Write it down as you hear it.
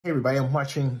Hey everybody, I'm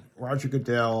watching Roger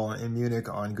Goodell in Munich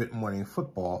on Good Morning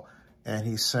Football, and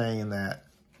he's saying that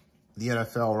the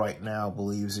NFL right now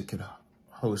believes it could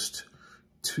host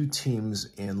two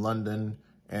teams in London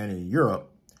and in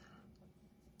Europe.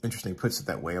 Interesting, he puts it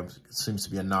that way. It seems to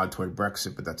be a nod toward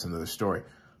Brexit, but that's another story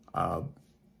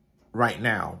right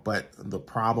now. But the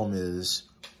problem is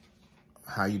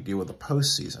how you deal with the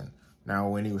postseason. Now,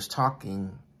 when he was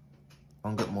talking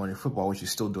on Good Morning Football, which he's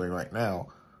still doing right now,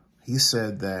 he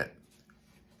said that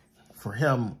for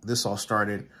him, this all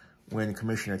started when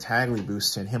Commissioner Tagliabue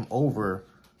sent him over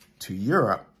to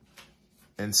Europe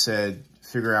and said,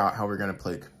 figure out how we're going to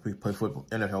play football,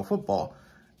 NFL football.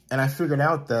 And I figured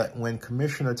out that when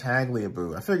Commissioner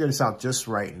Tagliabue, I figured this out just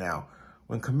right now,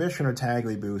 when Commissioner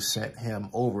Tagliabue sent him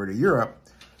over to Europe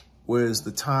was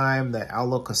the time that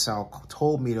Allo Casal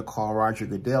told me to call Roger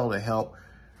Goodell to help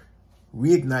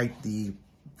reignite the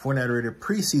Fortnite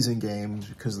preseason games,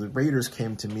 because the Raiders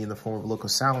came to me in the form of local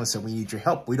Sal and said, we need your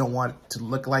help. We don't want it to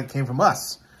look like it came from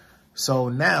us. So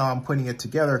now I'm putting it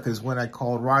together, because when I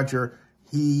called Roger,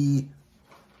 he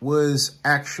was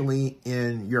actually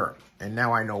in Europe. And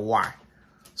now I know why.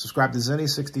 Subscribe to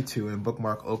Zenny62 and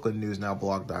bookmark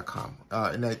oaklandnewsnowblog.com.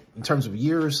 In terms of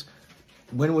years,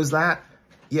 when was that?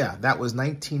 Yeah, that was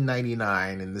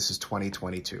 1999, and this is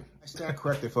 2022. I stand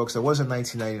corrected, folks. That wasn't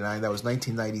 1999. That was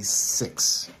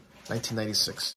 1996. 1996.